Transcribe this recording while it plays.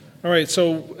All right,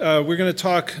 so we're going to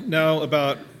talk now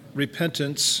about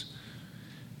repentance,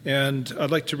 and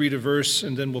I'd like to read a verse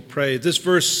and then we'll pray. This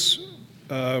verse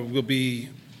will be,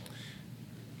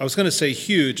 I was going to say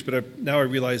huge, but now I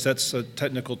realize that's a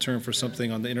technical term for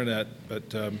something on the internet,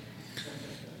 but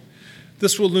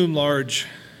this will loom large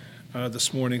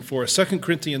this morning for us. 2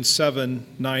 Corinthians 7,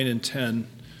 9, and 10.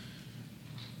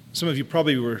 Some of you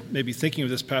probably were maybe thinking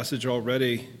of this passage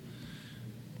already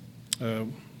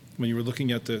when you were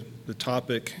looking at the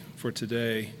topic for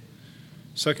today.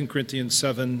 2 Corinthians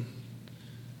 7,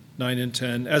 9 and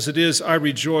 10. As it is, I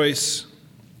rejoice,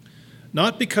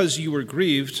 not because you were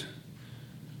grieved,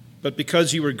 but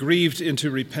because you were grieved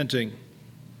into repenting.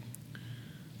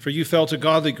 For you felt a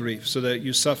godly grief, so that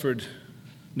you suffered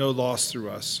no loss through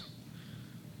us.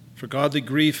 For godly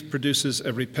grief produces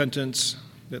a repentance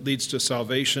that leads to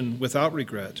salvation without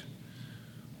regret,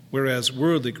 whereas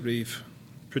worldly grief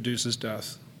produces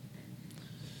death.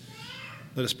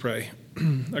 Let us pray.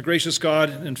 Our gracious God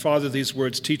and Father, these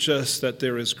words teach us that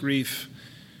there is grief,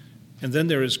 and then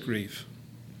there is grief.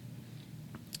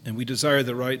 And we desire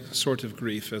the right sort of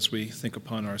grief as we think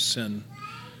upon our sin.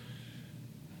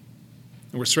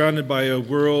 And we're surrounded by a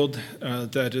world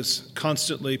that is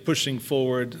constantly pushing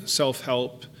forward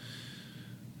self-help,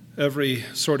 every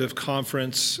sort of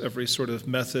conference, every sort of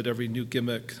method, every new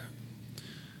gimmick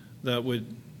that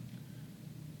would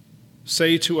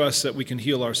say to us that we can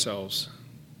heal ourselves.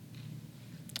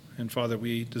 And Father,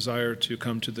 we desire to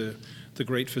come to the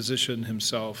great physician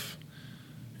himself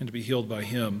and to be healed by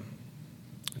him.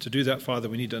 And to do that, Father,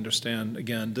 we need to understand,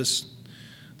 again, this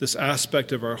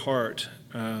aspect of our heart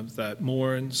that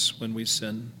mourns when we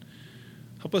sin.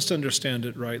 Help us to understand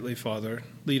it rightly, Father.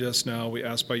 Lead us now, we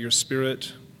ask, by your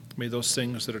Spirit. May those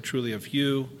things that are truly of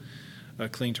you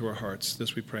cling to our hearts.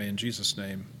 This we pray in Jesus'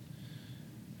 name.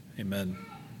 Amen.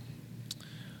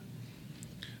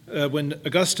 When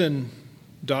Augustine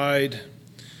died,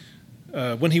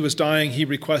 when he was dying, he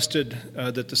requested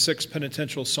that the 6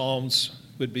 penitential psalms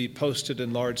would be posted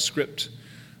in large script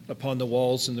upon the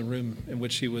walls in the room in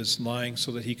which he was lying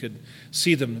so that he could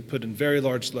see them put in very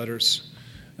large letters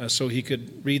so he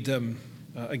could read them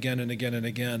again and again and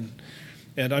again.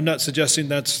 And I'm not suggesting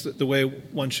that's the way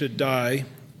one should die,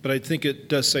 but I think it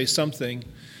does say something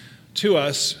to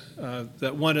us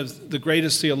that one of the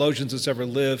greatest theologians that's ever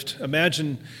lived.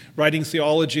 Imagine writing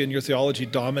theology and your theology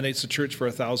dominates the church for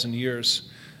 1,000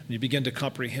 years. And you begin to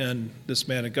comprehend this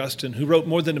man Augustine, who wrote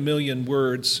more than 1 million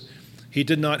words. He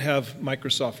did not have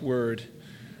Microsoft Word.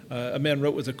 A man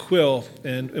wrote with a quill,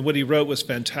 and what he wrote was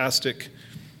fantastic.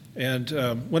 And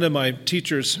one of my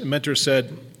teachers and mentors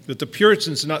said that the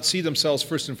Puritans did not see themselves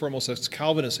first and foremost as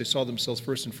Calvinists. They saw themselves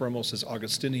first and foremost as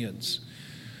Augustinians.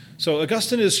 So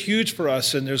Augustine is huge for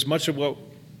us, and there's much of what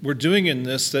we're doing in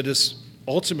this that is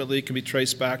ultimately can be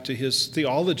traced back to his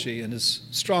theology and his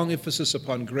strong emphasis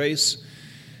upon grace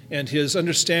and his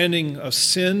understanding of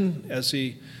sin as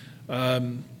he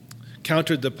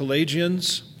countered the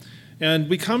Pelagians. And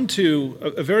we come to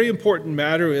a very important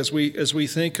matter as we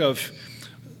think of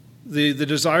the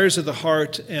desires of the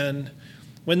heart, and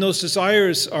when those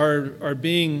desires are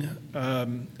being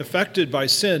affected by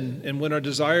sin, and when our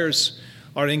desires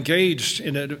are engaged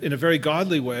in a very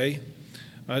godly way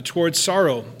towards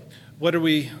sorrow. What are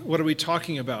we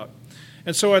talking about?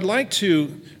 And so I'd like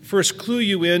to first clue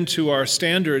you into our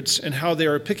standards and how they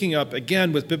are picking up,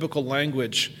 again, with biblical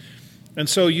language. And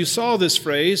so you saw this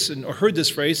phrase, or heard this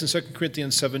phrase in 2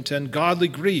 Corinthians 7:10, godly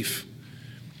grief.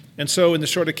 And so in the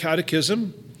Shorter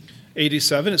Catechism,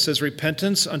 87, it says,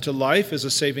 repentance unto life is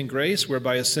a saving grace,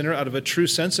 whereby a sinner out of a true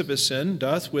sense of his sin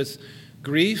doth with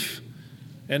grief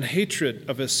and hatred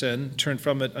of his sin turn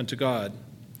from it unto God.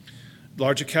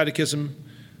 Larger Catechism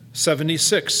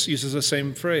 76 uses the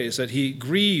same phrase, that he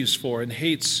grieves for and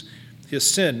hates his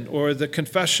sin. Or the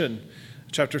Confession,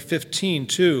 chapter 15,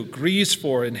 2, grieves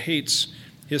for and hates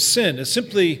his sin. It's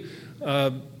simply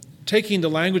taking the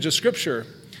language of Scripture.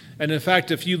 And in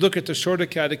fact, if you look at the Shorter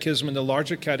Catechism and the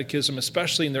Larger Catechism,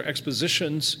 especially in their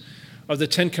expositions of the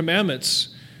 10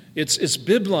 Commandments, it's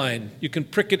bibline. You can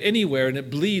prick it anywhere and it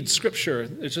bleeds Scripture.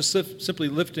 It's just simply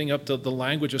lifting up the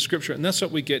language of Scripture. And that's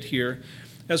what we get here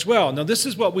as well. Now, this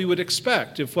is what we would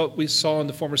expect if what we saw in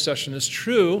the former session is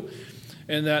true,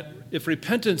 and that if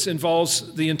repentance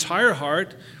involves the entire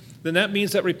heart, then that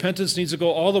means that repentance needs to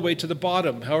go all the way to the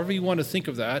bottom. However you want to think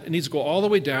of that, it needs to go all the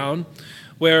way down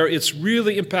where it's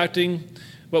really impacting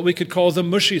what we could call the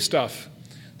mushy stuff,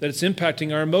 that it's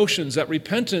impacting our emotions, that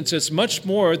repentance is much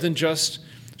more than just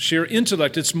sheer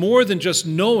intellect. It's more than just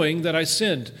knowing that I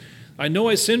sinned. I know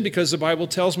I sinned because the Bible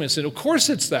tells me I sinned. Of course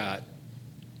it's that.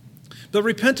 But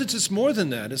repentance is more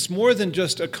than that. It's more than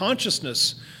just a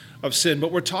consciousness of sin.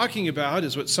 What we're talking about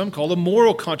is what some call a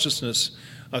moral consciousness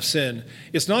of sin.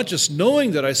 It's not just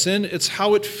knowing that I sin, it's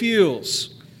how it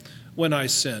feels when I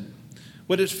sin.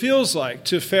 What it feels like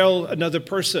to fail another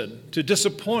person, to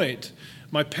disappoint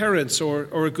my parents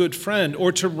or a good friend,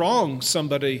 or to wrong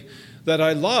somebody that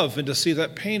I love and to see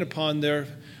that pain upon their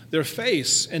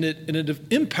face, and it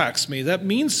impacts me. That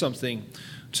means something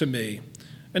to me.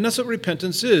 And that's what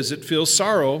repentance is. It feels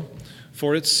sorrow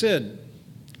for its sin.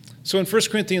 So in 1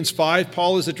 Corinthians 5,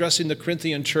 Paul is addressing the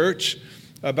Corinthian church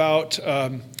about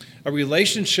a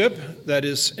relationship that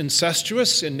is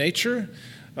incestuous in nature,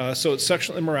 so it's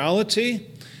sexual immorality.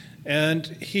 And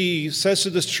he says to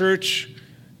this church,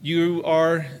 you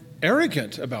are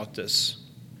arrogant about this.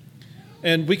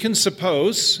 And we can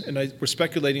suppose, and we're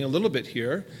speculating a little bit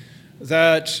here,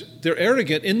 that they're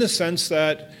arrogant in the sense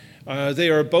that they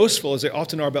are boastful, as they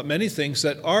often are about many things,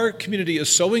 that our community is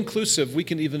so inclusive we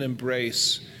can even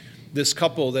embrace this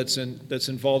couple that's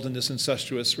involved in this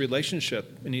incestuous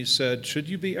relationship. And he said, should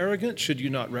you be arrogant? Should you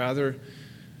not rather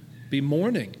be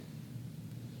mourning?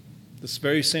 This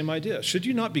very same idea. Should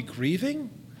you not be grieving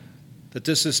that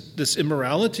this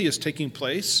immorality is taking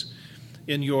place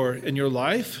in your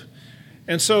life?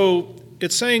 And so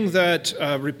it's saying that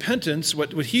repentance,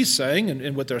 what he's saying,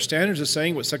 and what their standards is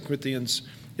saying, what 2 Corinthians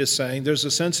is saying, there's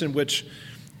a sense in which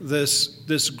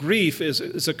this grief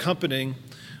is accompanying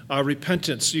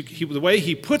repentance. The way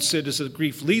he puts it is that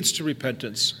grief leads to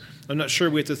repentance. I'm not sure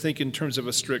we have to think in terms of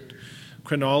a strict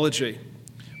chronology.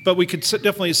 But we could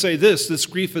definitely say this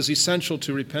grief is essential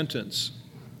to repentance.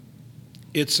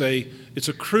 It's a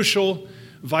crucial,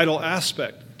 vital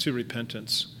aspect to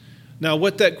repentance. Now,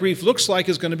 what that grief looks like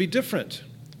is going to be different.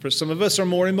 For some of us are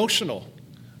more emotional,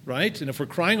 right? And if we're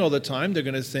crying all the time, they're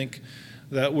going to think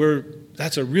that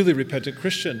that's a really repentant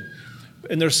Christian.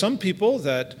 And there's some people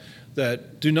that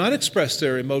do not express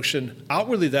their emotion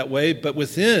outwardly that way, but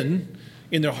within,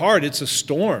 in their heart, it's a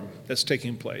storm that's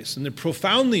taking place. And they're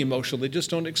profoundly emotional. They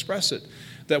just don't express it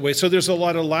that way. So there's a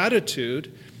lot of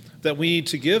latitude that we need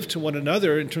to give to one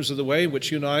another in terms of the way in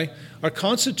which you and I are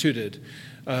constituted.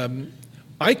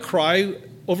 I cry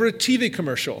over a TV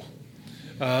commercial.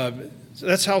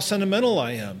 That's how sentimental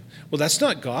I am. Well, that's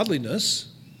not godliness.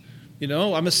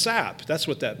 I'm a sap. That's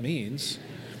what that means.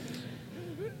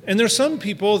 And there's some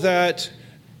people that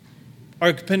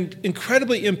are been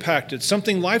incredibly impacted.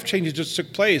 Something life-changing just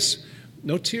took place.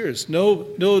 No tears,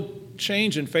 no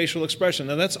change in facial expression.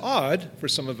 Now, that's odd for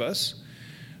some of us,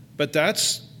 but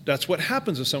that's what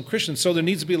happens with some Christians. So there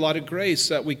needs to be a lot of grace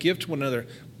that we give to one another.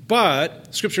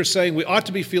 But Scripture is saying we ought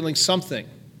to be feeling something.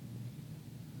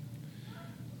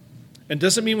 And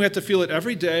doesn't mean we have to feel it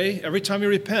every day, every time we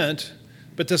repent,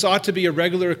 but this ought to be a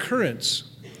regular occurrence.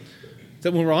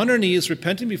 That when we're on our knees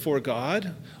repenting before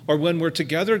God, or when we're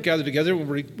gathered together, when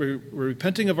we're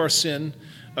repenting of our sin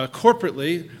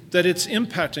corporately, that it's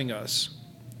impacting us.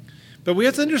 But we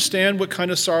have to understand what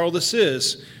kind of sorrow this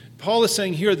is. Paul is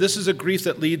saying here, this is a grief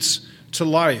that leads to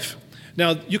life.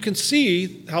 Now, you can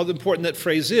see how important that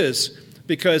phrase is,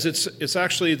 because it's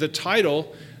actually the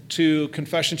title to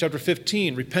Confession chapter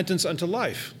 15, Repentance unto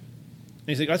Life. And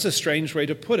you think, that's a strange way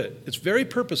to put it. It's very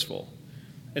purposeful.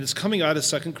 And it's coming out of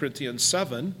 2 Corinthians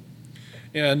 7,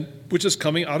 which is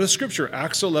coming out of Scripture.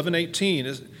 Acts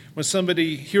 11:18. When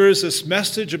somebody hears this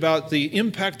message about the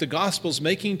impact the gospel's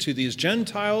making to these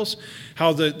Gentiles,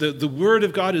 how the word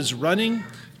of God is running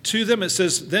to them, it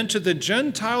says, then to the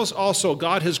Gentiles also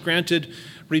God has granted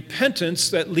repentance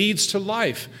that leads to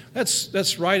life.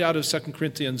 That's right out of 2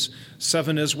 Corinthians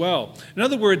 7 as well. In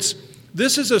other words,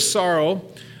 this is a sorrow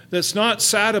that's not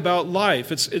sad about life.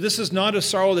 This is not a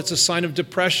sorrow that's a sign of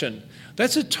depression.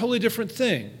 That's a totally different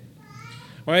thing,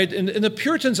 right? And the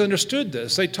Puritans understood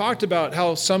this. They talked about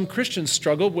how some Christians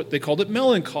struggled, what they called it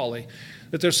melancholy,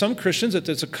 that there's some Christians that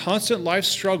there's a constant life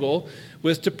struggle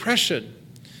with depression.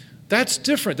 That's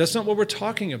different. That's not what we're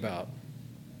talking about.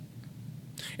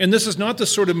 And this is not the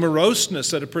sort of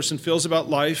moroseness that a person feels about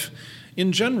life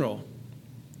in general.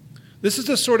 This is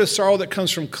the sort of sorrow that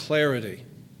comes from clarity,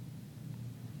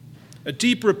 a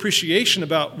deeper appreciation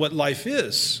about what life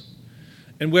is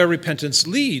and where repentance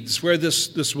leads, where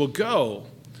this will go.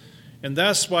 And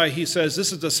that's why he says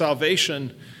this is the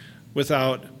salvation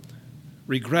without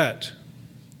regret.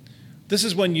 This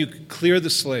is when you clear the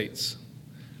slates.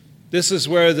 This is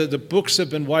where the books have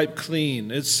been wiped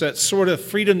clean. It's that sort of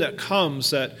freedom that comes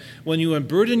that when you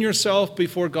unburden yourself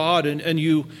before God and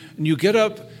you get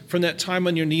up from that time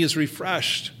on your knees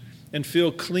refreshed and feel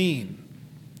clean.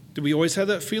 Do we always have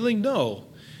that feeling? No.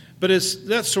 But it's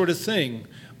that sort of thing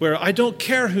where I don't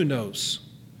care who knows,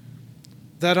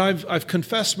 that I've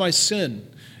confessed my sin.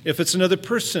 If it's another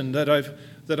person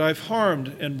that that I've harmed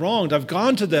and wronged, I've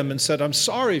gone to them and said, I'm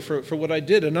sorry for what I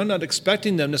did, and I'm not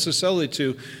expecting them necessarily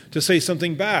to say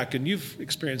something back. And you've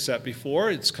experienced that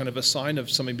before. It's kind of a sign of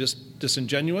something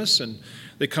disingenuous, and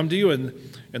they come to you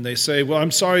and they say, well,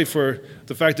 I'm sorry for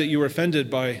the fact that you were offended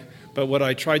by what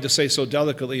I tried to say so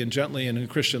delicately and gently and in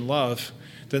Christian love.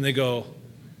 Then they go,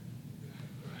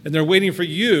 and they're waiting for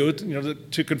you,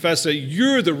 to confess that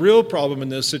you're the real problem in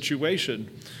this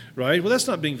situation, right? Well, that's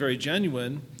not being very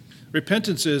genuine.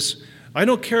 Repentance is, I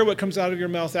don't care what comes out of your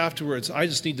mouth afterwards. I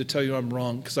just need to tell you I'm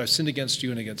wrong because I've sinned against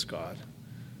you and against God.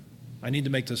 I need to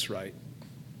make this right.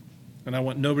 And I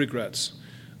want no regrets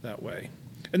that way.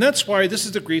 And that's why this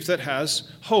is the grief that has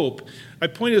hope. I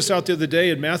pointed this out the other day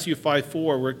in Matthew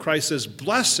 5:4, where Christ says,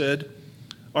 blessed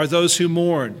are those who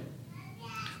mourn.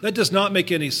 That does not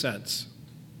make any sense.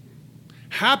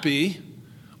 Happy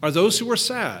are those who are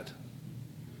sad.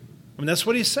 I mean, that's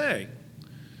what he's saying.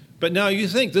 But now you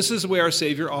think, this is the way our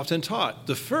Savior often taught.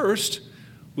 The first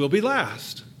will be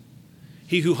last.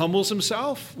 He who humbles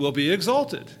himself will be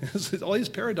exalted. All these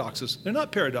paradoxes. They're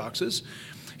not paradoxes.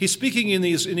 He's speaking in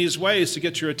these ways to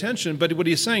get your attention, but what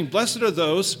he's saying, blessed are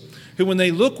those who when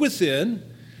they look within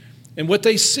and what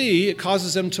they see, it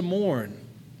causes them to mourn.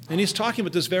 And he's talking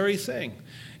about this very thing.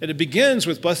 And it begins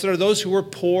with, blessed are those who are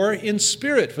poor in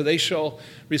spirit, for they shall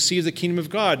receive the kingdom of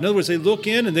God. In other words, they look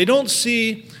in and they don't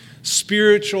see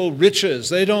spiritual riches.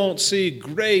 They don't see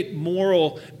great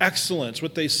moral excellence.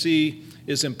 What they see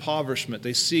is impoverishment.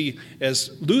 They see,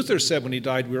 as Luther said when he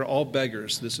died, we are all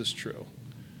beggars. This is true.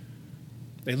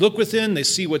 They look within, they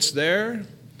see what's there,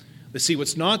 they see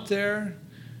what's not there,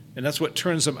 and that's what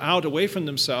turns them out away from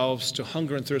themselves to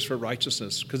hunger and thirst for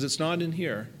righteousness, because it's not in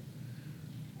here.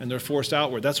 And they're forced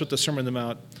outward. That's what the Sermon on the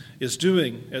Mount is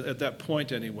doing at that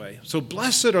point anyway. So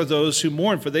blessed are those who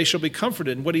mourn, for they shall be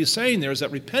comforted. And what he's saying there is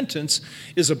that repentance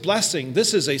is a blessing.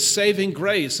 This is a saving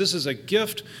grace. This is a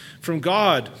gift from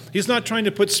God. He's not trying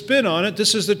to put spin on it.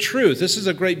 This is the truth. This is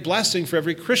a great blessing for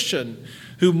every Christian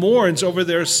who mourns over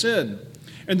their sin.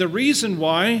 And the reason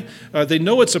why they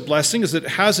know it's a blessing is that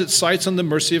it has its sights on the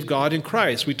mercy of God in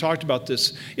Christ. We talked about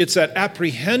this. It's that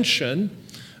apprehension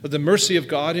of the mercy of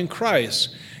God in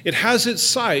Christ. It has its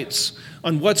sights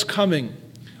on what's coming.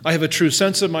 I have a true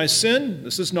sense of my sin.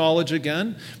 This is knowledge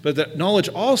again. But that knowledge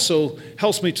also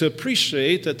helps me to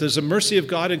appreciate that there's a mercy of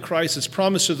God in Christ that's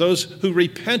promised to those who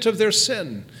repent of their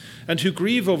sin and who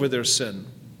grieve over their sin.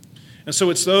 And so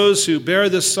it's those who bear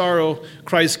this sorrow,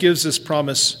 Christ gives this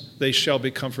promise, they shall be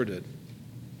comforted.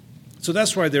 So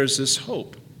that's why there's this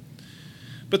hope.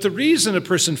 But the reason a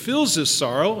person feels this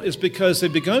sorrow is because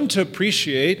they've begun to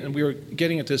appreciate, and we were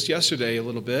getting at this yesterday a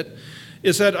little bit,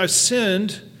 is that I've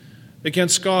sinned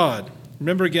against God.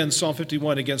 Remember again, Psalm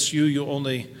 51, against you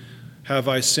only have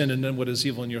I sinned and done what is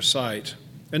evil in your sight.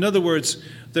 In other words,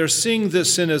 they're seeing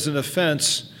this sin as an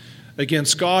offense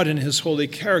against God and his holy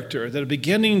character. They're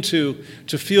beginning to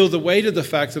feel the weight of the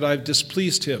fact that I've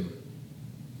displeased him.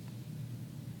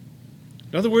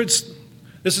 In other words,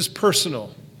 this is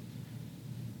personal.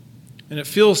 And it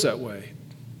feels that way.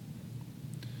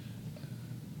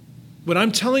 What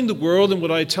I'm telling the world and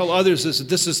what I tell others is that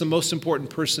this is the most important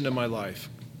person in my life.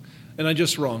 And I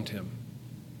just wronged him.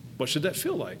 What should that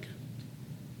feel like?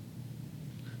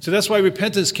 So that's why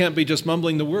repentance can't be just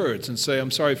mumbling the words and say,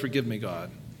 I'm sorry, forgive me,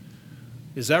 God.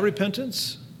 Is that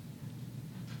repentance?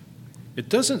 It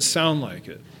doesn't sound like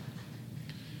it.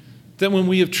 That when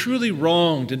we have truly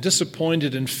wronged and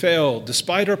disappointed and failed,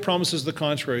 despite our promises to the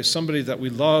contrary, somebody that we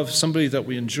love, somebody that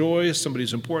we enjoy, somebody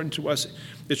who's important to us,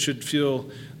 it should feel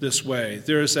this way.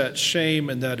 There is that shame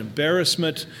and that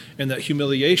embarrassment and that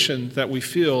humiliation that we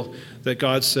feel that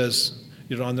God says,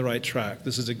 you're on the right track.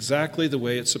 This is exactly the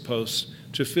way it's supposed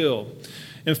to feel.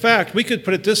 In fact, we could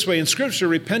put it this way. In Scripture,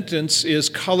 repentance is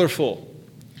colorful.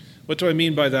 What do I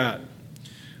mean by that?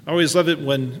 I always love it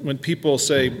when people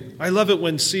say, I love it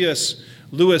when C.S.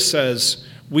 Lewis says,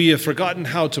 we have forgotten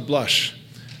how to blush,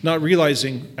 not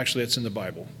realizing, actually, it's in the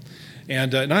Bible.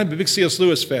 And I'm a big C.S.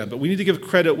 Lewis fan, but we need to give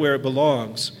credit where it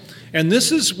belongs. And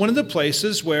this is one of the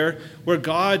places where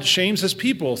God shames his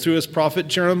people through his prophet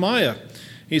Jeremiah.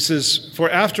 He says, for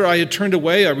after I had turned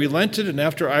away, I relented, and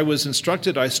after I was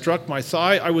instructed, I struck my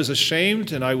thigh. I was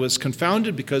ashamed, and I was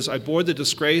confounded because I bore the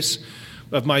disgrace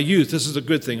of my youth. This is a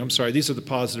good thing. I'm sorry. These are the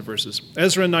positive verses.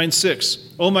 Ezra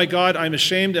 9:6. Oh my God, I'm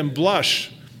ashamed and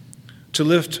blush to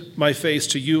lift my face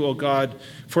to you, O God,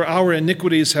 for our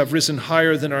iniquities have risen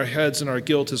higher than our heads, and our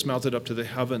guilt is mounted up to the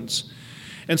heavens.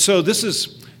 And so this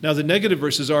is, now the negative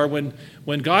verses are when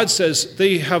God says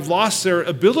they have lost their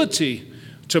ability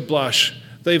to blush.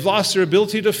 They've lost their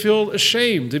ability to feel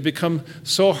ashamed. They've become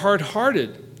so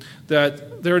hard-hearted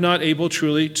that they're not able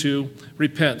truly to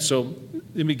repent. So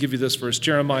let me give you this verse,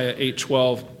 Jeremiah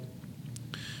 8:12.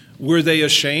 Were they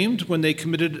ashamed when they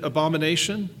committed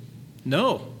abomination?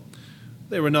 No,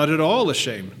 they were not at all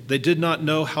ashamed. They did not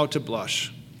know how to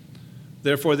blush.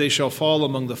 Therefore they shall fall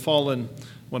among the fallen.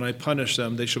 When I punish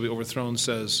them, they shall be overthrown,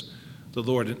 says the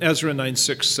Lord. And Ezra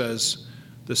 9:6 says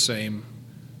the same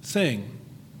thing.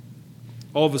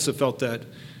 All of us have felt that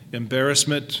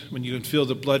embarrassment when you can feel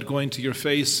the blood going to your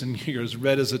face and you're as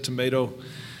red as a tomato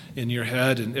in your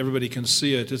head and everybody can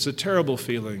see it. It's a terrible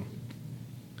feeling.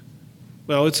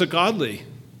 Well, it's a godly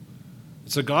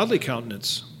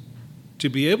countenance to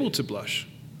be able to blush,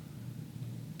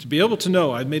 to be able to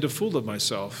know I've made a fool of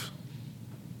myself.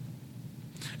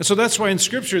 And so that's why in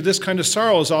Scripture this kind of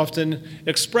sorrow is often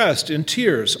expressed in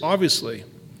tears, obviously,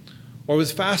 or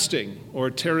with fasting, or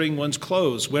tearing one's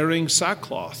clothes, wearing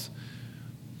sackcloth.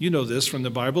 You know this from the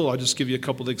Bible. I'll just give you a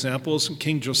couple of examples.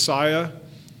 King Josiah,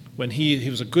 when he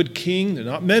was a good king, there are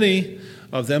not many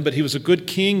of them, but he was a good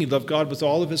king. He loved God with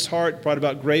all of his heart, brought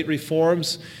about great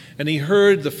reforms, and he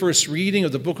heard the first reading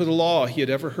of the book of the law he had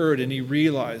ever heard, and he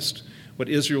realized what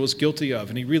Israel was guilty of,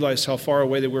 and he realized how far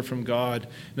away they were from God.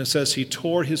 And it says he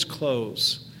tore his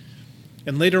clothes.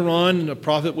 And later on, a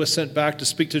prophet was sent back to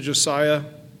speak to Josiah,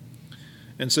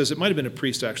 and says, it might have been a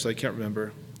priest actually, I can't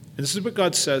remember. And this is what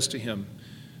God says to him.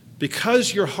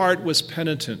 Because your heart was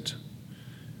penitent,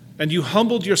 and you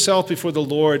humbled yourself before the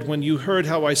Lord when you heard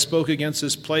how I spoke against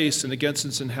this place and against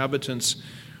its inhabitants,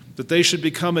 that they should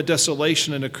become a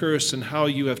desolation and a curse, and how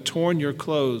you have torn your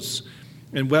clothes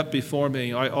and wept before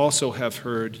me, I also have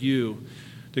heard you,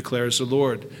 declares the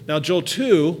Lord. Now, Joel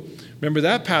 2, remember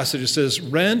that passage, it says,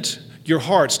 rent your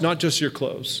hearts, not just your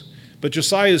clothes. But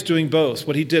Josiah is doing both.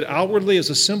 What he did outwardly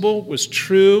as a symbol was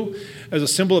true as a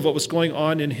symbol of what was going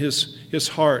on in his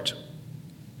heart.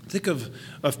 Think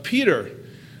of Peter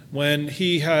when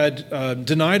he had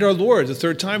denied our Lord the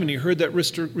third time and he heard that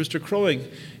rooster crowing.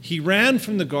 He ran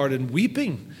from the garden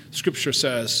weeping, Scripture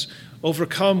says,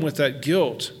 overcome with that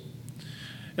guilt.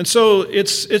 And so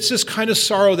it's this kind of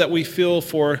sorrow that we feel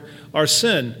for our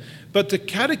sin. But the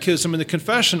Catechism and the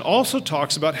Confession also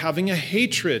talks about having a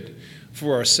hatred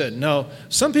for our sin. Now,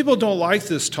 some people don't like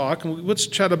this talk, and let's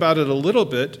chat about it a little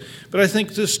bit, but I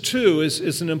think this too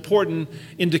is an important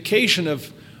indication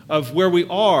of where we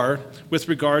are with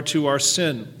regard to our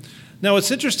sin. Now, it's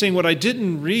interesting, what I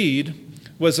didn't read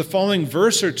was the following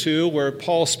verse or two where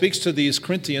Paul speaks to these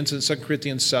Corinthians in 2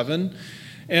 Corinthians 7,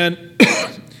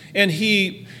 and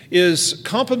he is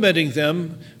complimenting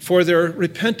them for their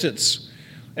repentance.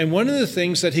 And one of the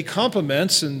things that he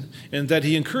compliments and that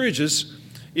he encourages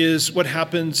is what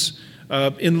happens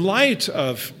in light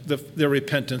of their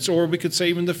repentance, or we could say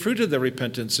even the fruit of their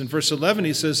repentance. In verse 11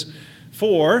 he says,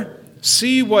 for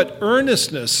see what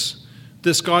earnestness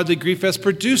this godly grief has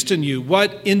produced in you,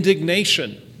 what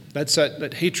indignation, that's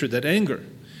that hatred, that anger.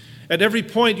 At every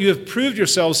point you have proved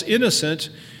yourselves innocent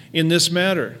in this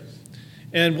matter.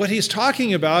 And what he's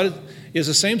talking about is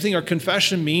the same thing our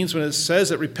confession means when it says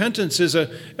that repentance is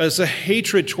a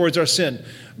hatred towards our sin,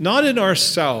 not in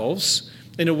ourselves,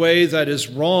 in a way that is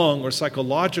wrong or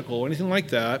psychological or anything like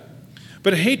that,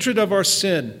 but a hatred of our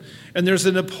sin. And there's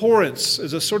an abhorrence,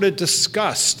 there's a sort of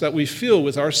disgust that we feel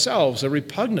with ourselves, a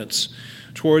repugnance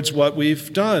towards what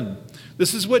we've done.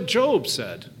 This is what Job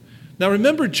said. Now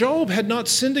remember, Job had not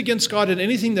sinned against God in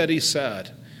anything that he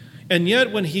said. And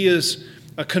yet when he is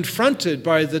confronted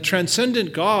by the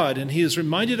transcendent God and he is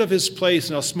reminded of his place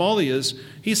and how small he is,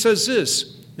 he says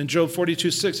this in Job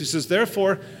 42:6. He says,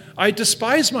 therefore, I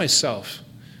despise myself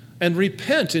and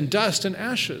repent in dust and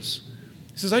ashes.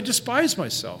 He says, I despise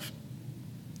myself.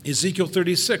 Ezekiel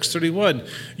 36:31,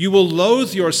 you will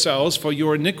loathe yourselves for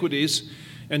your iniquities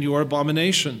and your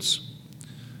abominations.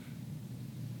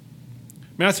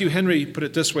 Matthew Henry put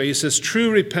it this way. He says,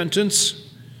 true repentance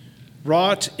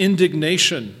wrought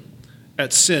indignation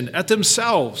at sin, at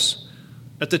themselves,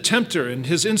 at the tempter and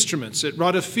his instruments. It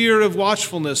wrought a fear of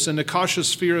watchfulness and a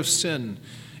cautious fear of sin.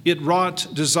 It wrought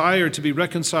desire to be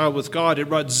reconciled with God. It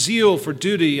wrought zeal for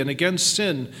duty and against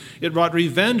sin. It wrought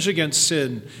revenge against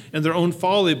sin and their own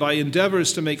folly by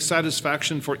endeavors to make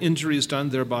satisfaction for injuries done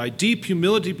thereby. Deep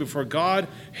humility before God,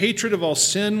 hatred of all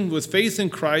sin with faith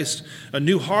in Christ, a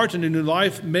new heart and a new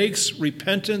life makes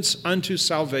repentance unto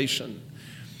salvation.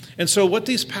 And so what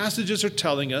these passages are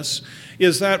telling us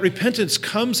is that repentance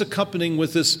comes accompanying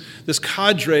with this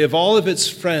cadre of all of its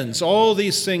friends, all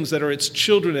these things that are its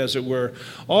children, as it were,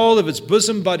 all of its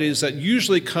bosom buddies that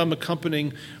usually come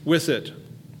accompanying with it.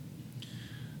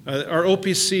 Our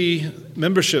OPC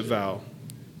membership vow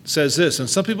says this, and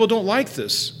some people don't like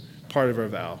this part of our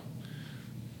vow.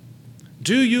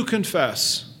 Do you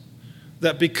confess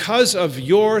that because of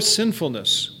your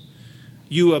sinfulness,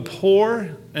 you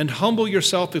abhor and humble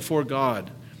yourself before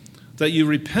God, that you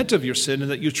repent of your sin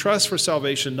and that you trust for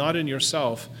salvation not in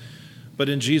yourself, but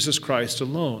in Jesus Christ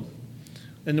alone.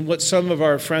 And what some of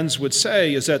our friends would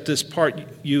say is that this part,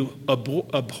 you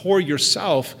abhor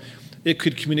yourself, it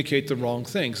could communicate the wrong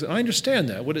things. And I understand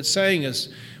that. What it's saying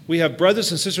is we have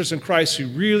brothers and sisters in Christ who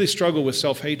really struggle with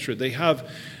self-hatred. They have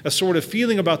a sort of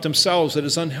feeling about themselves that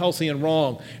is unhealthy and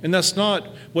wrong. And that's not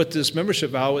what this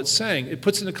membership vow is saying. It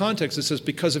puts it into context. It says,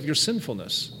 because of your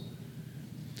sinfulness.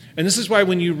 And this is why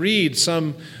when you read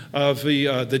some of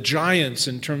the giants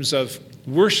in terms of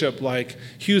worship, like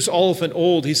Hughes Oliphant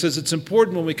Old, he says it's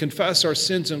important when we confess our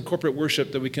sins in corporate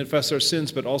worship that we confess our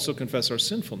sins but also confess our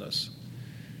sinfulness.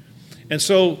 And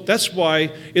so that's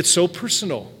why it's so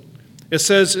personal. It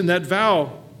says in that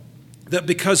vow that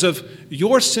because of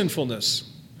your sinfulness,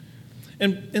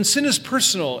 and sin is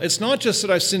personal. It's not just that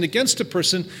I've sinned against a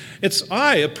person. It's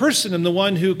I, a person, am the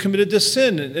one who committed this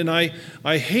sin. And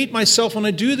I hate myself when I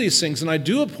do these things. And I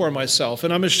do abhor myself.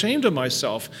 And I'm ashamed of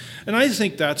myself. And I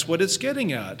think that's what it's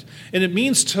getting at. And it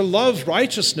means to love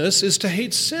righteousness is to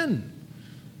hate sin.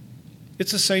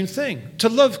 It's the same thing. To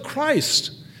love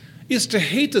Christ is to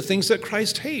hate the things that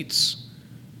Christ hates.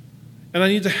 And I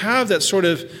need to have that sort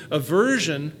of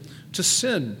aversion to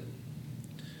sin.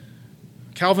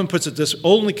 Calvin puts it this,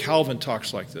 only Calvin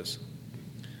talks like this.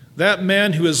 That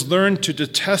man who has learned to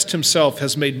detest himself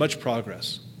has made much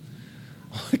progress.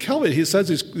 Calvin, he says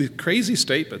these crazy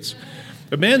statements.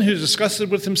 A man who's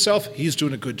disgusted with himself, he's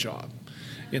doing a good job.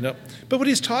 But what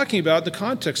he's talking about in the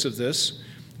context of this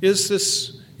is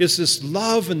this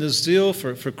love and this zeal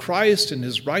for Christ and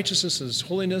his righteousness and his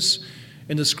holiness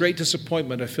and this great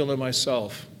disappointment I feel in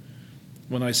myself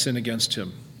when I sin against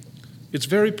him. It's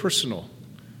very personal.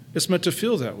 It's meant to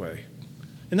feel that way.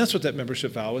 And that's what that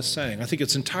membership vow is saying. I think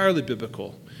it's entirely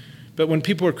biblical. But when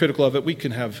people are critical of it, we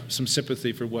can have some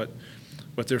sympathy for what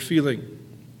they're feeling.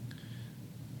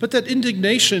 But that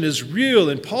indignation is real.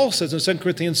 And Paul says in 2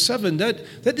 Corinthians 7, that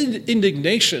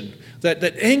indignation,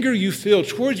 that anger you feel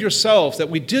toward yourself, that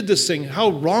we did this thing, how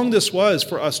wrong this was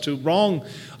for us to wrong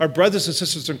our brothers and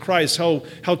sisters in Christ, how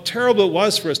terrible it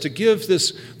was for us to give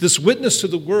this witness to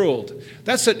the world.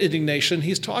 That's that indignation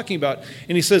he's talking about.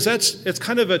 And he says it's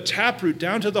kind of a taproot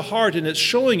down to the heart, and it's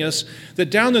showing us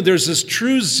that down there's this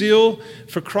true zeal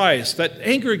for Christ. That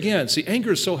anger again, see,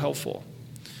 anger is so helpful.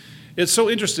 It's so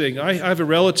interesting. I have a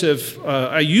relative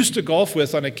I used to golf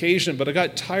with on occasion, but I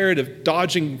got tired of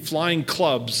dodging flying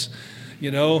clubs,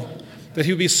 that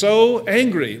he would be so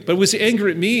angry. But was he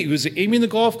angry at me? Was he aiming the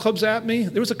golf clubs at me?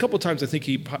 There was a couple of times I think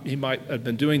he might have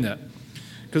been doing that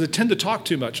because I tend to talk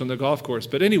too much on the golf course.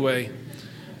 But anyway,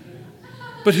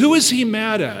 but who is he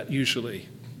mad at usually?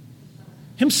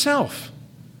 Himself.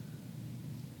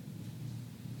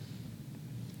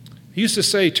 He used to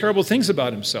say terrible things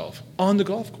about himself on the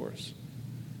golf course.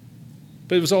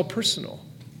 But it was all personal.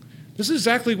 This is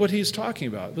exactly what he's talking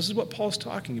about. This is what Paul's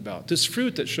talking about. This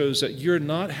fruit that shows that you're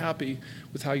not happy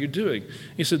with how you're doing.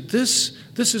 He said, this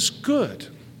is good.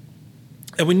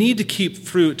 And we need to keep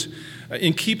fruit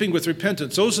in keeping with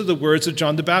repentance. Those are the words of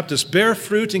John the Baptist. Bear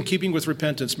fruit in keeping with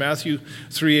repentance, Matthew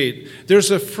 3:8. There's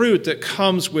a fruit that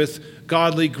comes with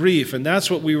godly grief, and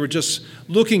that's what we were just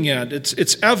looking at.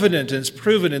 It's evident and it's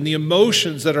proven in the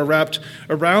emotions that are wrapped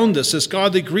around this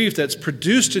godly grief that's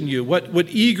produced in you. What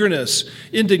eagerness,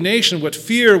 indignation, what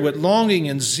fear, what longing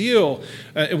and zeal,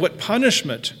 and what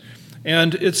punishment.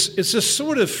 And it's this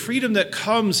sort of freedom that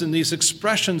comes in these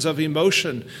expressions of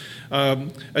emotion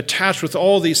attached with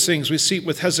all these things. We see it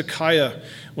with Hezekiah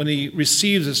when he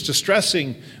receives this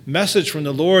distressing message from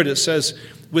the Lord. It says,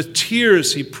 with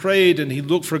tears he prayed and he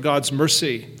looked for God's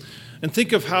mercy. And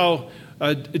think of how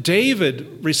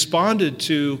David responded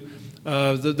to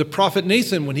the prophet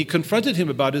Nathan when he confronted him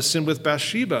about his sin with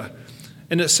Bathsheba.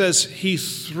 And it says he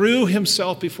threw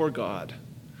himself before God.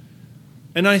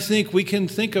 And I think we can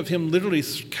think of him literally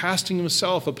casting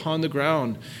himself upon the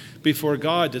ground before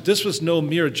God, that this was no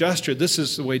mere gesture. This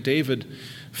is the way David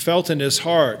felt in his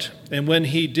heart. And when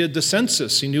he did the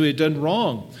census, he knew he had done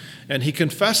wrong. And he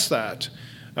confessed that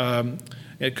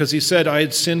because he said, I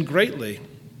had sinned greatly.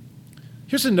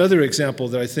 Here's another example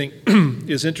that I think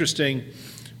is interesting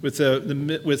with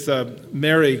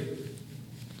Mary.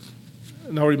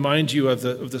 And I'll remind you of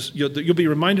this. You'll be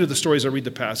reminded of the stories. I read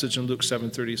the passage in Luke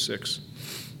 7:36.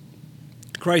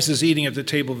 Christ is eating at the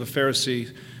table of the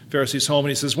Pharisee's home, and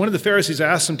he says, one of the Pharisees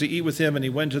asked him to eat with him, and he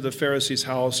went to the Pharisee's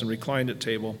house and reclined at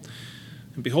table.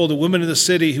 And behold, a woman in the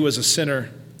city who was a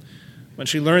sinner, when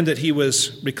she learned that he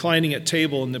was reclining at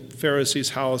table in the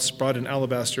Pharisee's house, brought an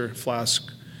alabaster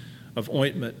flask of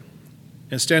ointment.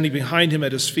 And standing behind him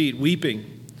at his feet,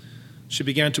 weeping, she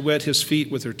began to wet his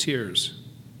feet with her tears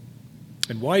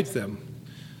and wiped them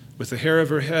with the hair of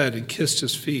her head and kissed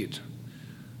his feet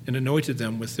and anointed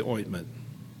them with the ointment.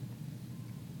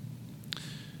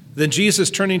 Then Jesus,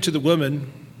 turning to the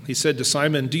woman, he said to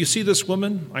Simon, "Do you see this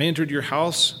woman? I entered your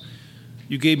house.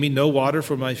 You gave me no water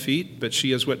for my feet, but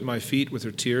she has wet my feet with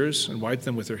her tears and wiped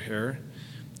them with her hair.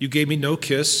 You gave me no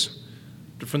kiss,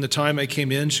 but from the time I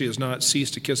came in, she has not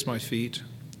ceased to kiss my feet.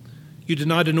 You did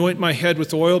not anoint my head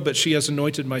with oil, but she has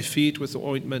anointed my feet with the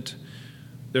ointment.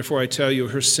 Therefore I tell you,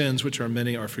 her sins, which are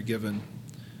many, are forgiven,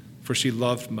 for she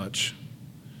loved much.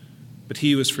 But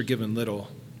he who is forgiven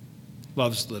little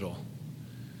loves little."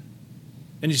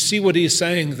 And you see what he's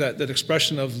saying, that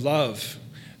expression of love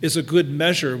is a good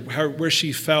measure where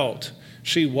she felt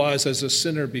she was as a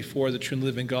sinner before the true and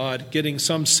living God, getting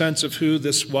some sense of who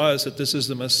this was, that this is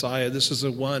the Messiah, this is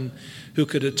the one who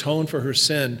could atone for her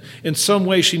sin. In some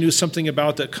way, she knew something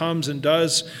about that comes and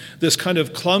does this kind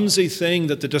of clumsy thing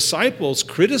that the disciples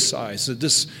criticized, that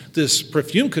this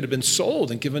perfume could have been sold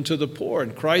and given to the poor.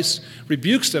 And Christ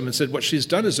rebukes them and said, what she's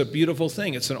done is a beautiful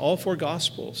thing. It's in all four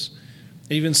Gospels.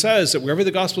 It even says that wherever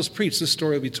the Gospel is preached, this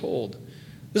story will be told.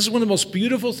 This is one of the most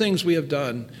beautiful things we have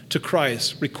done to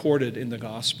Christ recorded in the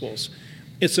Gospels.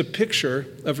 It's a picture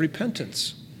of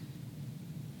repentance.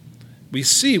 We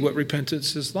see what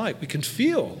repentance is like. We can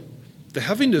feel the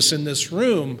heaviness in this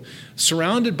room,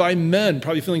 surrounded by men,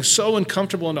 probably feeling so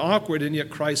uncomfortable and awkward, and yet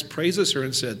Christ praises her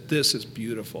and said, "This is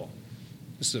beautiful.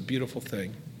 This is a beautiful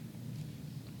thing."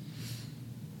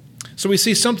 So we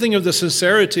see something of the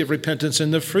sincerity of repentance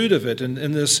in the fruit of it and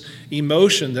in this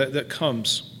emotion that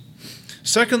comes.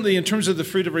 Secondly, in terms of the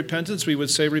fruit of repentance, we would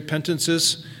say repentance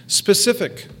is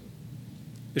specific.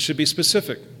 It should be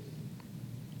specific.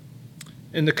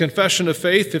 In the Confession of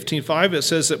Faith, 15:5, it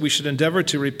says that we should endeavor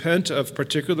to repent of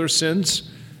particular sins,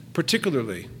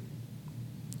 particularly.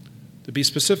 To be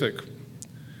specific.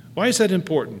 Why is that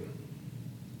important?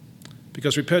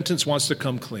 Because repentance wants to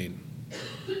come clean.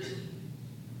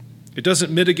 It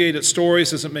doesn't mitigate its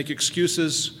stories, doesn't make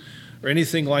excuses or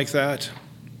anything like that.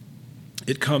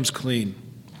 It comes clean.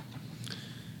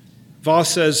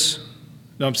 Voss says,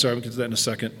 we'll get to that in a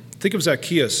second. Think of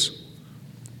Zacchaeus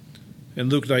in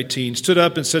Luke 19. Stood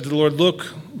up and said to the Lord,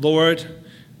 "Look, Lord,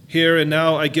 here and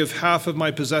now I give half of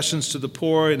my possessions to the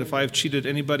poor, and if I have cheated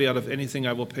anybody out of anything,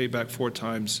 I will pay back 4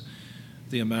 times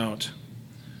the amount."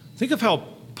 Think of how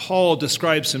Paul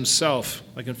describes himself,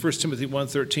 like in 1 Timothy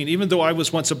 1:13. "Even though I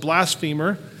was once a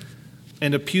blasphemer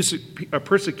and a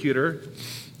persecutor,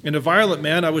 and a violent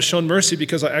man, I was shown mercy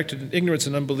because I acted in ignorance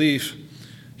and unbelief.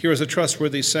 Here is a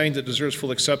trustworthy saying that deserves full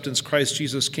acceptance. Christ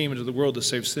Jesus came into the world to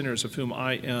save sinners, of whom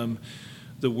I am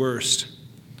the worst."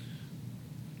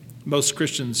 Most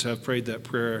Christians have prayed that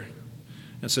prayer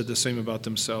and said the same about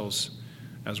themselves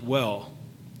as well.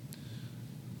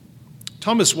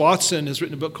 Thomas Watson has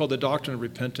written a book called The Doctrine of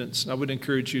Repentance. I would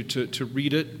encourage you to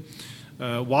read it.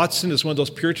 Watson is one of those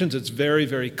Puritans that's very,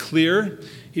 very clear.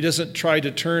 He doesn't try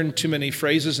to turn too many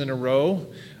phrases in a row.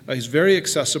 He's very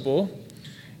accessible.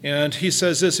 And he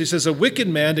says this, he says, "A wicked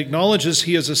man acknowledges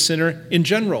he is a sinner in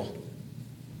general."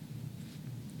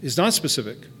 He's not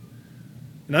specific.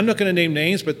 And I'm not going to name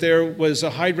names, but there was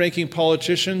a high-ranking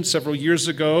politician several years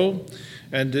ago,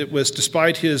 and it was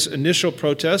despite his initial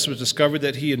protest, it was discovered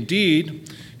that he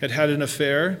indeed had had an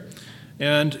affair.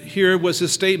 And here was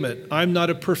his statement, "I'm not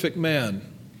a perfect man."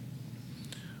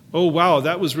 Oh, wow,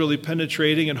 that was really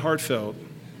penetrating and heartfelt.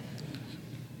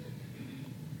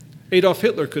 Adolf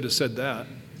Hitler could have said that.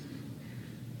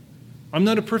 I'm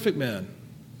not a perfect man.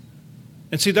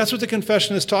 And see, that's what the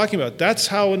confession is talking about. That's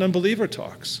how an unbeliever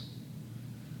talks.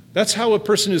 That's how a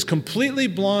person who's completely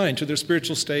blind to their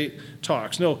spiritual state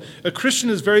talks. No, a Christian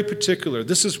is very particular.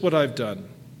 This is what I've done.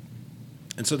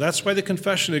 And so that's why the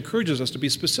confession encourages us to be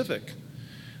specific.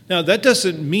 Now, that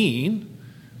doesn't mean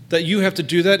that you have to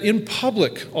do that in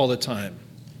public all the time,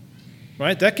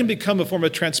 right? That can become a form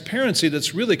of transparency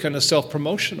that's really kind of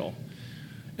self-promotional.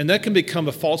 And that can become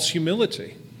a false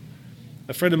humility.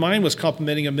 A friend of mine was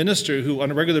complimenting a minister who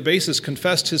on a regular basis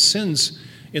confessed his sins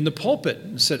in the pulpit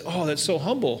and said, "Oh, that's so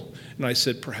humble." And I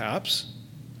said, "Perhaps.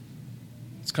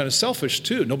 It's kind of selfish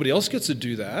too. Nobody else gets to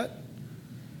do that."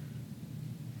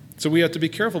 So we have to be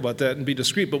careful about that and be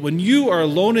discreet. But when you are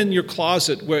alone in your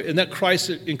closet, and that Christ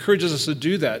encourages us to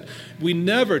do that, we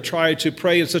never try to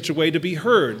pray in such a way to be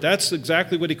heard. That's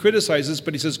exactly what he criticizes.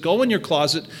 But he says, go in your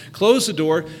closet, close the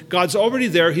door. God's already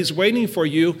there. He's waiting for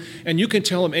you, and you can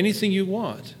tell him anything you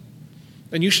want.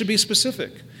 And you should be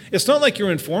specific. It's not like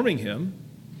you're informing him.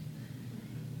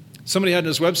 Somebody had on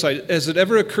his website, has it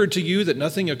ever occurred to you that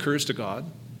nothing occurs to God?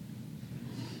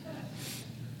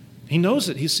 He knows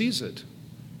it. He sees it.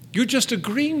 You're just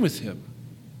agreeing with him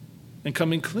and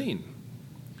coming clean.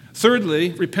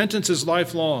 Thirdly, repentance is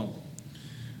lifelong.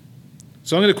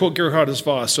 So I'm going to quote Gerhardus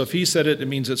Voss. So if he said it, it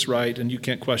means it's right, and you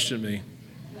can't question me.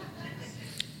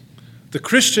 The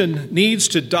Christian needs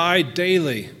to die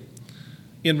daily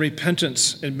in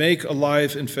repentance and make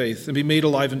alive in faith, and be made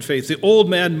alive in faith. The old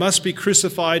man must be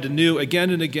crucified anew again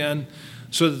and again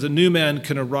so that the new man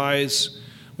can arise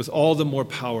with all the more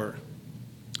power.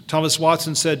 Thomas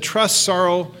Watson said, true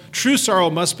sorrow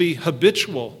must be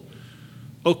habitual.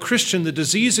 O Christian, the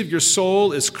disease of your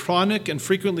soul is chronic and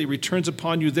frequently returns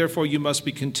upon you. Therefore, you must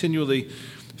be continually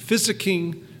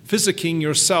physicking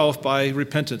yourself by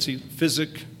repentance.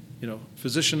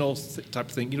 Physicianal type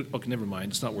of thing. Okay, never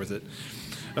mind. It's not worth it.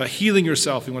 Healing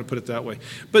yourself, you want to put it that way.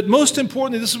 But most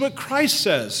importantly, this is what Christ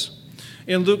says.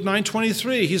 In Luke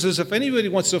 9:23, he says, if anybody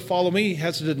wants to follow me, he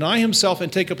has to deny himself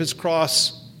and take up his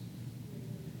cross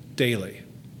daily.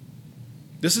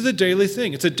 This is a daily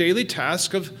thing. It's a daily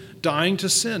task of dying to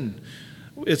sin.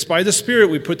 It's by the Spirit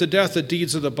we put to death the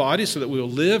deeds of the body so that we will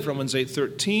live, Romans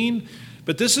 8:13.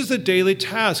 But this is the daily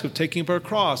task of taking up our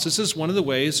cross. This is one of the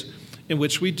ways in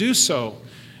which we do so.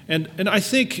 And I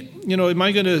think, am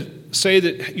I going to say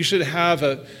that you should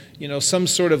have some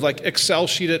sort of like Excel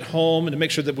sheet at home and to make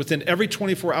sure that within every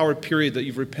 24-hour period that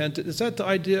you've repented? Is that the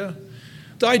idea?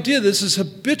 The idea this is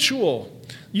habitual.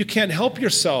 You can't help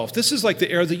yourself. This is like the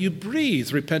air that you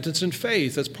breathe, repentance and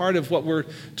faith. That's part of what we're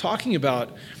talking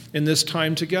about in this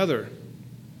time together.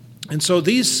 And so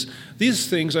these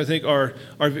things, I think, are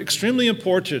extremely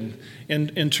important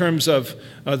in terms of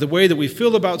the way that we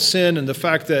feel about sin and the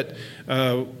fact that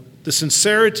the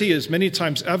sincerity is many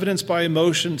times evidenced by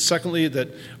emotion. Secondly, that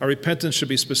our repentance should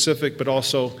be specific, but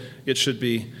also it should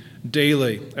be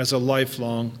daily as a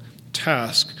lifelong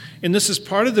task. And this is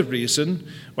part of the reason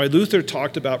why Luther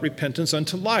talked about repentance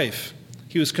unto life.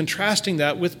 He was contrasting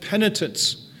that with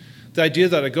penitence. The idea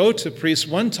that I go to a priest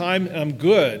one time and I'm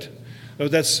good.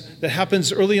 That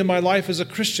happens early in my life as a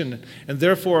Christian, and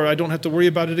therefore I don't have to worry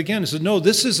about it again. He says, no,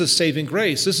 this is a saving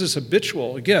grace. This is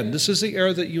habitual. Again, this is the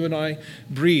air that you and I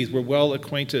breathe. We're well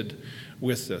acquainted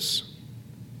with this.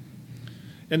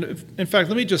 And in fact,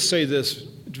 let me just say this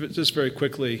just very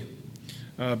quickly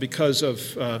because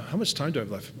of how much time do I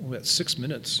have left? Oh, that's 6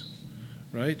 minutes,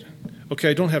 right? Okay,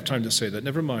 I don't have time to say that.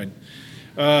 Never mind.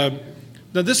 Now,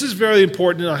 this is very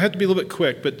important, and I have to be a little bit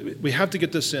quick, but we have to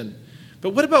get this in.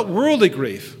 But what about worldly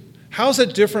grief? How is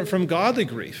that different from godly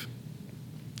grief?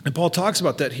 And Paul talks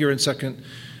about that here in 2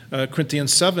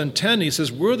 Corinthians 7:10. He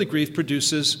says, worldly grief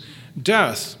produces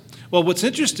death. Well, what's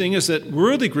interesting is that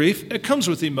worldly grief, it comes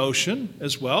with emotion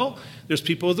as well. There's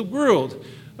people of the world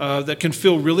that can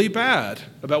feel really bad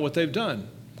about what they've done,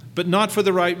 but not for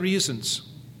the right reasons.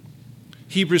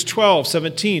 Hebrews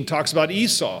 12:17 talks about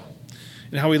Esau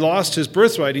and how he lost his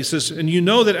birthright. He says, and you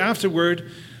know that afterward,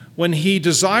 when he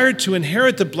desired to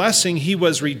inherit the blessing, he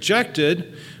was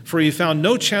rejected, for he found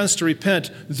no chance to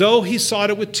repent, though he sought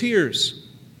it with tears.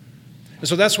 And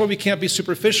so that's why we can't be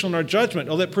superficial in our judgment.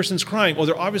 Oh, that person's crying. Oh,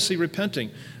 they're obviously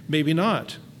repenting. Maybe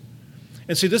not.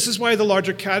 And see, this is why the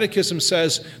larger catechism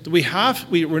says that we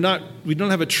don't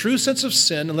have a true sense of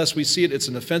sin unless we see it's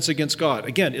an offense against God.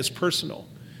 Again, it's personal.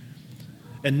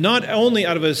 And not only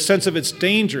out of a sense of its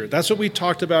danger. That's what we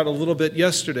talked about a little bit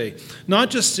yesterday. Not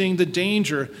just seeing the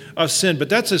danger of sin, but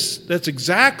that's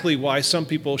exactly why some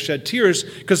people shed tears,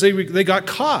 because they got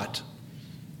caught,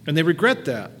 and they regret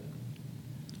that.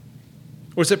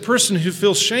 Or it's that person who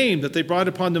feels shame that they brought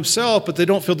upon themselves, but they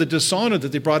don't feel the dishonor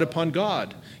that they brought upon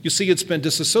God. You see, it's been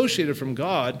disassociated from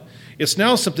God. It's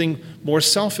now something more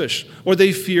selfish. Or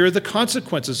they fear the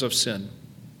consequences of sin.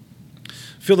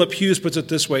 Philip Hughes puts it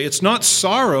this way: it's not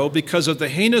sorrow because of the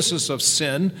heinousness of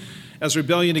sin as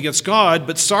rebellion against God,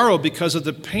 but sorrow because of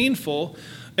the painful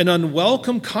and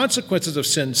unwelcome consequences of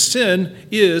sin. Sin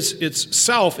is its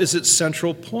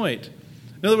central point.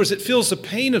 In other words, it feels the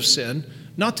pain of sin,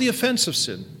 not the offense of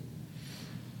sin.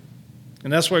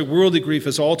 And that's why worldly grief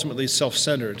is ultimately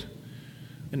self-centered,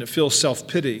 and it feels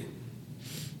self-pity.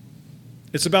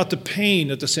 It's about the pain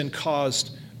that the sin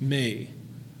caused me,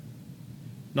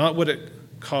 not what it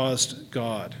caused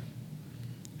God.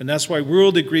 And that's why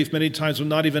worldly grief many times will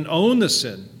not even own the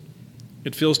sin.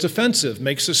 It feels defensive,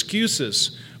 makes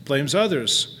excuses, blames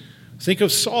others. Think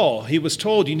of Saul. He was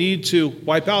told, you need to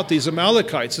wipe out these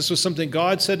Amalekites. This was something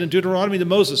God said in Deuteronomy to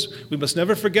Moses. We must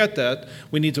never forget that.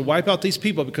 We need to wipe out these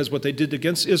people because what they did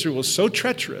against Israel was so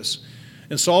treacherous.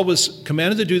 And Saul was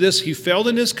commanded to do this. He failed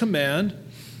in his command.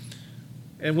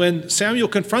 And when Samuel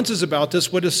confronts us about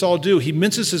this, what does Saul do? He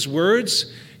minces his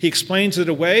words. He explains it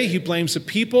away. He blames the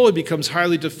people. He becomes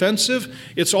highly defensive.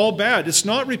 It's all bad. It's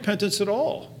not repentance at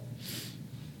all.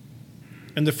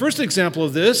 And the first example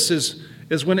of this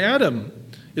is when Adam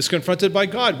is confronted by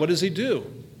God. What does he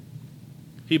do?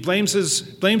 He blames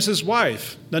his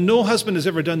wife. Now, no husband has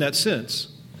ever done that since.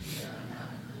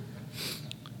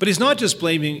 But he's not just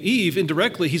blaming Eve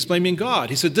indirectly, he's blaming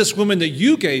God. He said, this woman that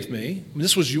you gave me,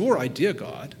 this was your idea,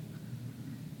 God.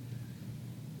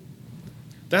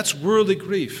 That's worldly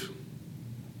grief.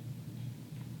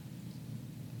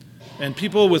 And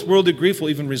people with worldly grief will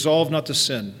even resolve not to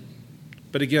sin.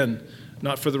 But again,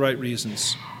 not for the right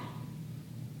reasons.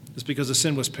 It's because the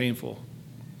sin was painful.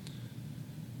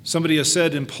 Somebody has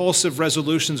said impulsive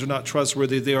resolutions are not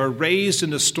trustworthy. They are raised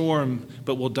in a storm,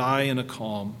 but will die in a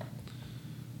calm.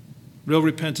 Real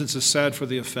repentance is sad for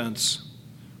the offense.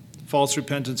 False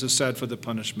repentance is sad for the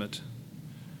punishment.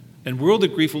 And worldly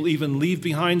grief will even leave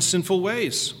behind sinful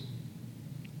ways.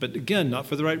 But again, not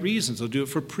for the right reasons. They'll do it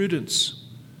for prudence,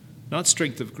 not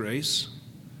strength of grace.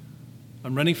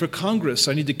 I'm running for Congress.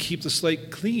 I need to keep the slate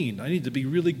clean. I need to be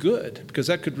really good because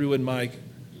that could ruin my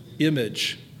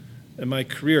image and my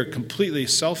career. Completely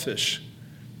selfish.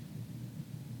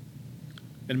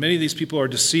 And many of these people are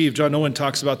deceived. John Owen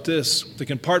talks about this. They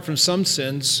can part from some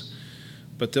sins,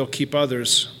 but they'll keep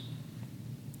others.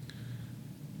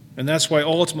 And that's why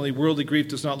ultimately worldly grief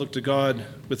does not look to God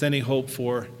with any hope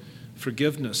for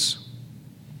forgiveness.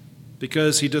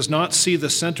 Because he does not see the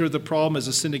center of the problem as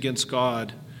a sin against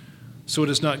God. So it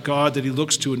is not God that he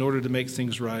looks to in order to make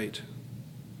things right.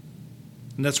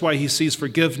 And that's why he sees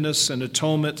forgiveness and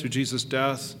atonement through Jesus'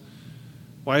 death.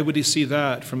 Why would he see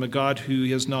that from a God who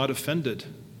he has not offended?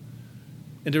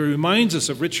 And it reminds us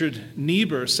of Richard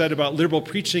Niebuhr said about liberal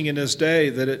preaching in his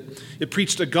day, that it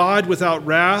preached a God without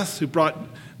wrath who brought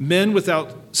men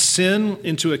without sin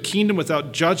into a kingdom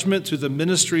without judgment through the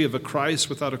ministry of a Christ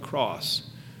without a cross.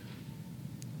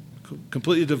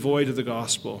 Completely devoid of the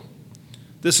gospel.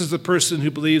 This is the person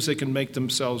who believes they can make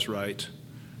themselves right.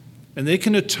 And they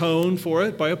can atone for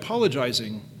it by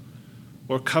apologizing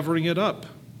or covering it up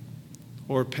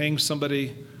or paying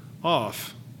somebody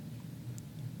off.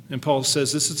 And Paul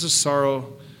says this is a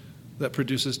sorrow that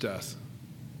produces death.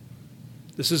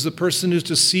 This is the person who's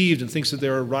deceived and thinks that they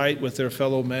are right with their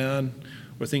fellow man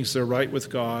or thinks they're right with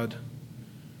God.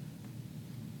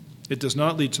 It does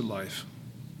not lead to life.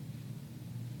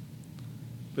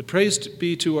 But praise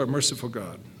be to our merciful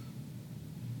God.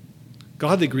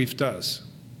 Godly grief does.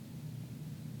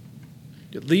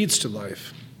 It leads to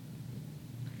life.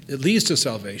 It leads to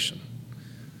salvation.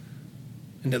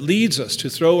 And it leads us to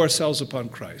throw ourselves upon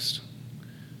Christ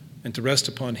and to rest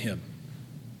upon him.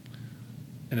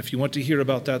 And if you want to hear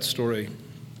about that story,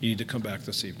 you need to come back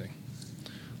this evening.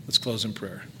 Let's close in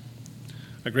prayer.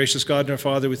 Our gracious God and our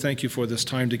Father, we thank you for this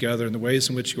time together and the ways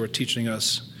in which you are teaching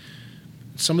us.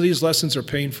 Some of these lessons are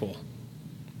painful.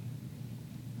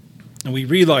 And we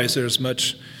realize there's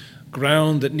much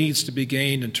ground that needs to be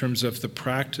gained in terms of the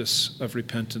practice of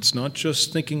repentance, not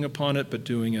just thinking upon it, but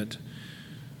doing it.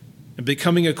 And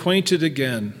becoming acquainted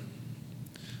again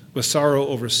with sorrow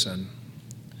over sin.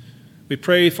 We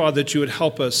pray, Father, that you would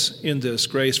help us in this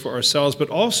grace for ourselves, but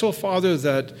also, Father,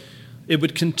 that it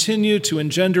would continue to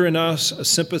engender in us a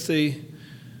sympathy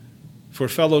for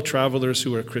fellow travelers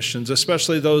who are Christians,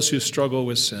 especially those who struggle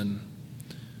with sin.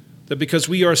 That because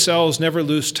we ourselves never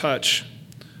lose touch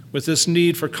with this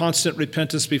need for constant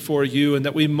repentance before you, and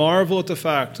that we marvel at the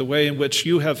fact, the way in which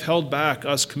you have held back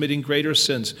us committing greater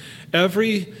sins.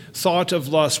 Every thought of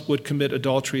lust would commit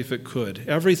adultery if it could.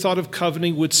 Every thought of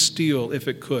coveting would steal if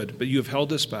it could, but you have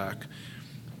held us back.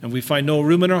 And we find no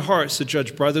room in our hearts to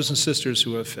judge brothers and sisters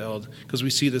who have failed, because we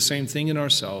see the same thing in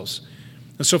ourselves.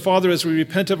 And so, Father, as we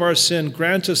repent of our sin,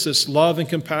 grant us this love and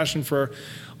compassion for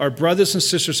our brothers and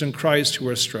sisters in Christ who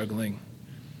are struggling.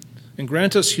 And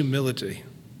grant us humility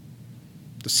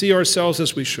to see ourselves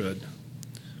as we should.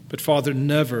 But, Father,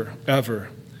 never, ever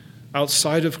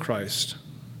outside of Christ,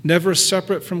 never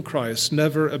separate from Christ,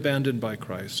 never abandoned by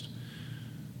Christ,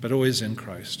 but always in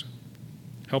Christ.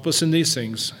 Help us in these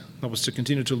things. Help us to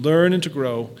continue to learn and to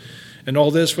grow, and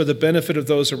all this for the benefit of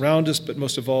those around us, but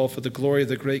most of all for the glory of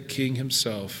the great King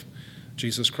himself,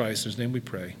 Jesus Christ. In his name we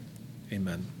pray.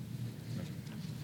 Amen.